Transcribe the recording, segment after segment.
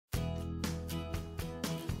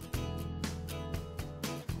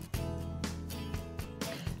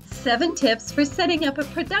7 tips for setting up a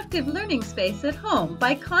productive learning space at home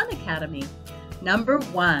by Kahn Academy. Number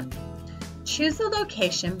 1, choose a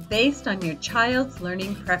location based on your child's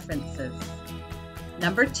learning preferences.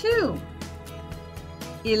 Number 2,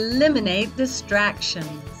 eliminate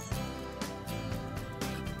distractions.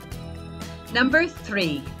 Number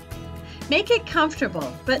 3, make it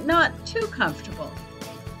comfortable, but not too comfortable.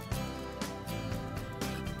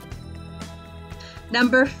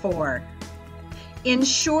 Number 4,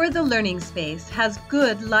 ensure the learning space has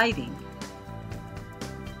good lighting.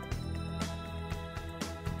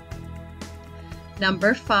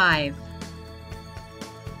 Number 5,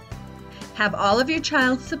 have all of your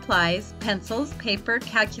child's supplies, pencils, paper,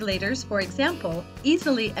 calculators, for example,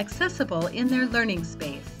 easily accessible in their learning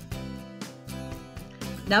space.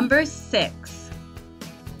 Number 6,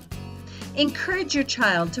 encourage your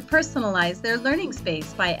child to personalize their learning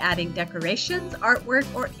space by adding decorations, artwork,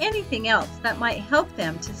 or anything else that might help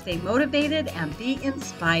them to stay motivated and be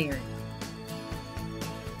inspired.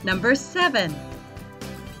 Number 7,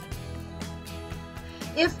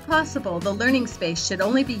 if possible, the learning space should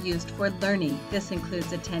only be used for learning. This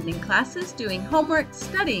includes attending classes, doing homework,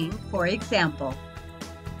 studying, for example.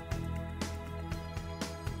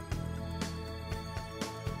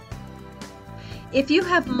 If you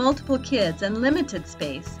have multiple kids and limited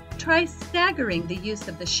space, try staggering the use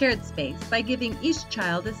of the shared space by giving each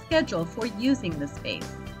child a schedule for using the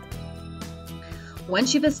space.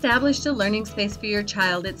 Once you've established a learning space for your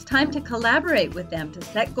child, it's time to collaborate with them to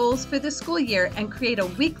set goals for the school year and create a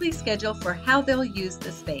weekly schedule for how they'll use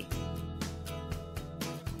the space.